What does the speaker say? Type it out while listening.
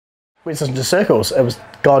We listened to Circles. It was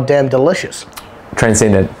goddamn delicious.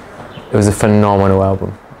 Transcendent. It was a phenomenal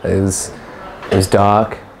album. It was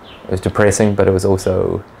dark, it was depressing, but it was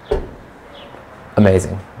also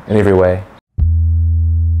amazing in every way.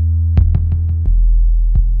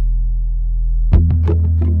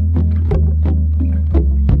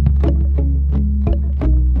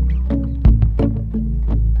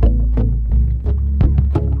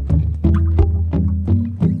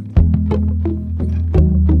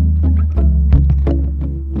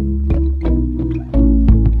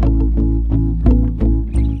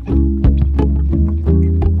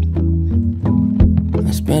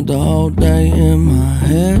 Spent the whole day in my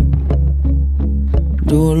head.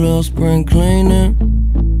 Do a little spring cleaning.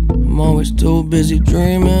 I'm always too busy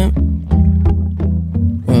dreaming.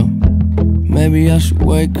 Well, maybe I should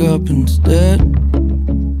wake up instead. A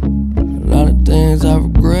lot of things I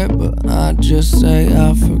regret, but I just say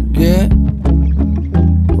I forget.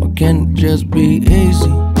 Why can't it just be easy?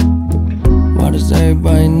 Why does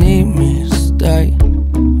everybody need me to stay?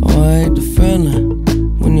 Oh, I hate the feeling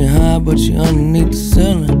when you're high but you're underneath the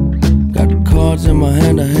ceiling. Got the cards in my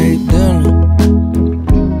hand, I hate dealing.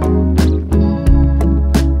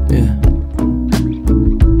 Yeah.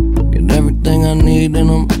 Get everything I need and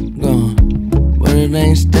I'm gone, but it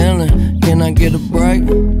ain't stealing. Can I get a break?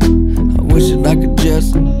 I wish that I could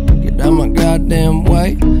just get out my goddamn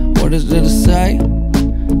way. What is there to say?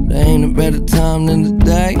 There ain't a better time than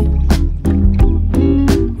today.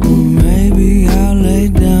 Maybe I'll lay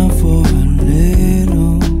down for a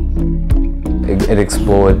little. It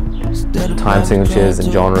explored time signatures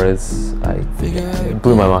and genres. It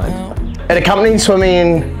blew my mind. It accompanied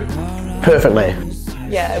swimming perfectly.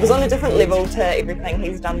 Yeah, it was on a different level to everything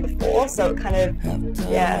he's done before, so it kind of,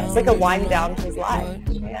 yeah, it's like a wind down to his life.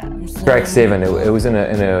 Yeah. Track 7, it was in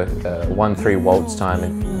a 1/3 waltz time,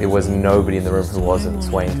 and there was nobody in the room who wasn't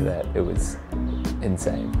swaying to that. It was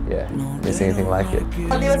insane, yeah. Never seen anything like it.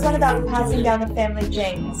 Well, there was one about passing down the family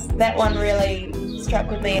genes. That one really struck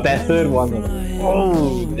with me. That third one was,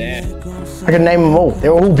 oh, damn. I could name them all.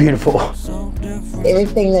 They're all beautiful.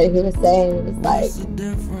 Everything that he was saying was like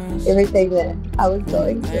everything that I was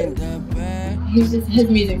going through. His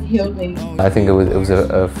music healed me. I think it was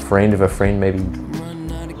a friend of a friend maybe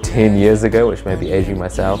 10 years ago, which may be aging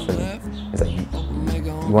myself, and it's like,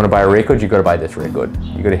 you want to buy a record, you got to buy this record.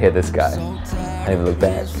 You got to hear this guy. I never looked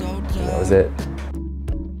back. And that was it.